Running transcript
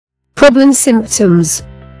Problem symptoms.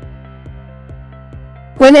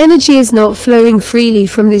 When energy is not flowing freely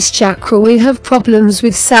from this chakra, we have problems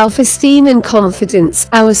with self-esteem and confidence,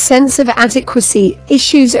 our sense of adequacy,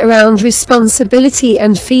 issues around responsibility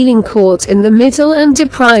and feeling caught in the middle and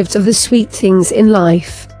deprived of the sweet things in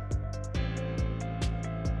life.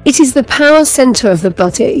 It is the power center of the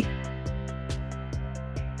body.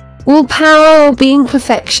 Willpower or being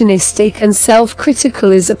perfectionistic and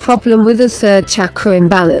self-critical is a problem with a third chakra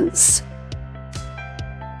imbalance.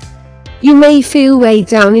 You may feel weighed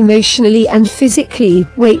down emotionally and physically,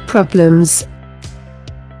 weight problems.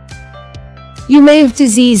 You may have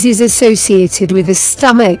diseases associated with the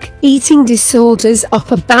stomach, eating disorders,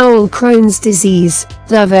 upper bowel, Crohn's disease,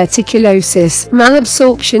 diverticulosis,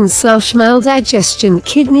 malabsorption/maldigestion,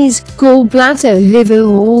 kidneys, gallbladder, liver,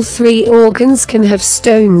 or all three organs can have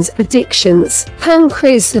stones, addictions,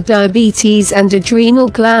 pancreas, diabetes, and adrenal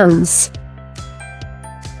glands.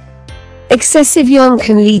 Excessive yang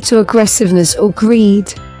can lead to aggressiveness or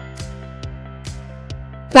greed.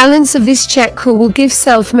 Balance of this chakra will give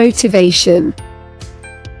self-motivation.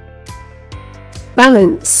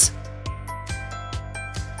 Balance.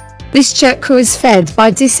 This chakra is fed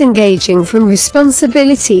by disengaging from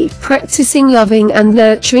responsibility, practicing loving and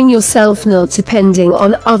nurturing yourself, not depending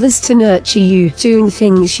on others to nurture you, doing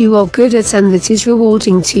things you are good at and that is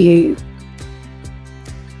rewarding to you.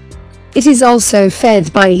 It is also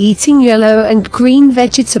fed by eating yellow and green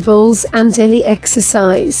vegetables and daily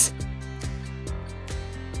exercise.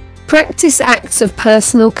 Practice acts of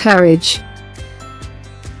personal courage.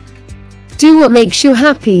 Do what makes you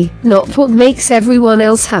happy, not what makes everyone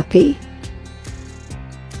else happy.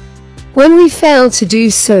 When we fail to do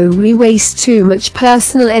so, we waste too much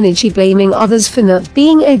personal energy blaming others for not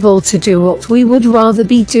being able to do what we would rather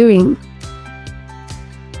be doing.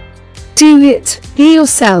 Do it, be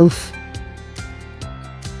yourself.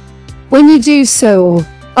 When you do so,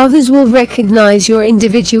 others will recognize your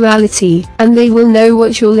individuality, and they will know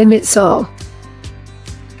what your limits are.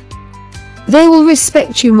 They will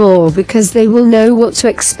respect you more because they will know what to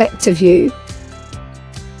expect of you.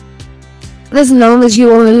 As long as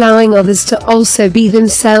you are allowing others to also be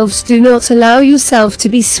themselves, do not allow yourself to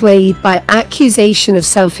be swayed by accusation of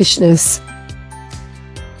selfishness.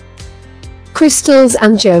 Crystals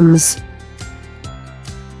and gems.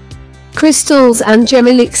 Crystals and gem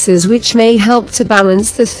elixirs which may help to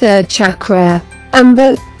balance the third chakra: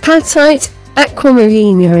 amber, patite,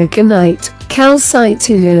 aquamarine, aragonite,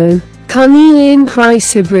 calcite, carnelian,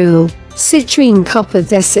 chrysoberyl, citrine, copper,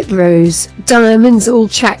 desert rose, diamonds, all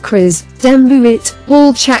chakras, dembuit,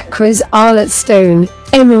 all chakras, arlet stone,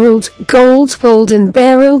 emerald, gold, golden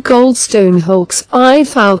beryl, goldstone, hawk's eye,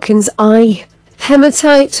 falcon's eye,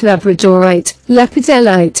 hematite, labradorite,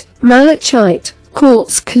 lepidolite, malachite,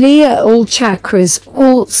 quartz clear, all chakras,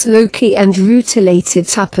 quartz, Loki, and rutilated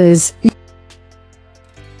tappers.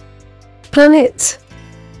 Planet.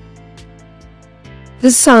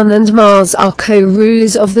 The Sun and Mars are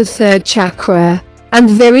co-rulers of the third chakra, and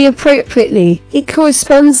very appropriately, it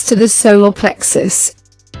corresponds to the solar plexus.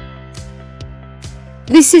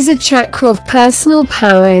 This is a chakra of personal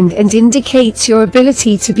power and indicates your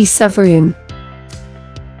ability to be sovereign.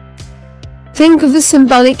 Think of the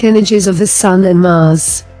symbolic energies of the Sun and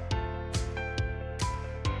Mars.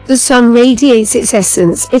 The Sun radiates its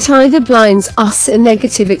essence. It either blinds us, a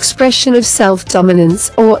negative expression of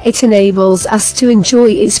self-dominance, or it enables us to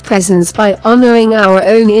enjoy its presence by honoring our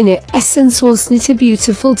own inner essence. Wasn't it a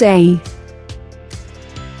beautiful day?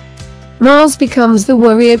 Mars becomes the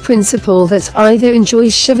warrior principle that either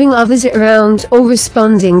enjoys shoving others around or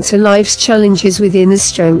responding to life's challenges with inner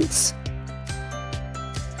strengths.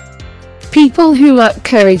 People who lack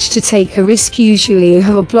courage to take a risk usually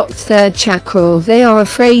have a blocked third chakra, or they are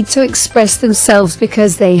afraid to express themselves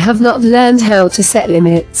because they have not learned how to set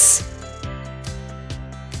limits.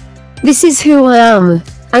 This is who I am,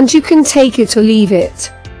 and you can take it or leave it.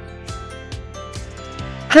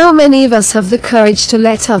 How many of us have the courage to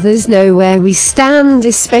let others know where we stand,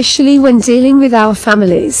 especially when dealing with our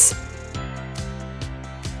families?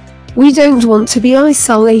 We don't want to be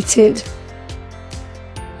isolated.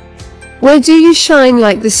 Where do you shine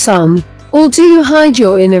like the sun, or do you hide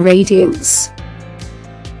your inner radiance?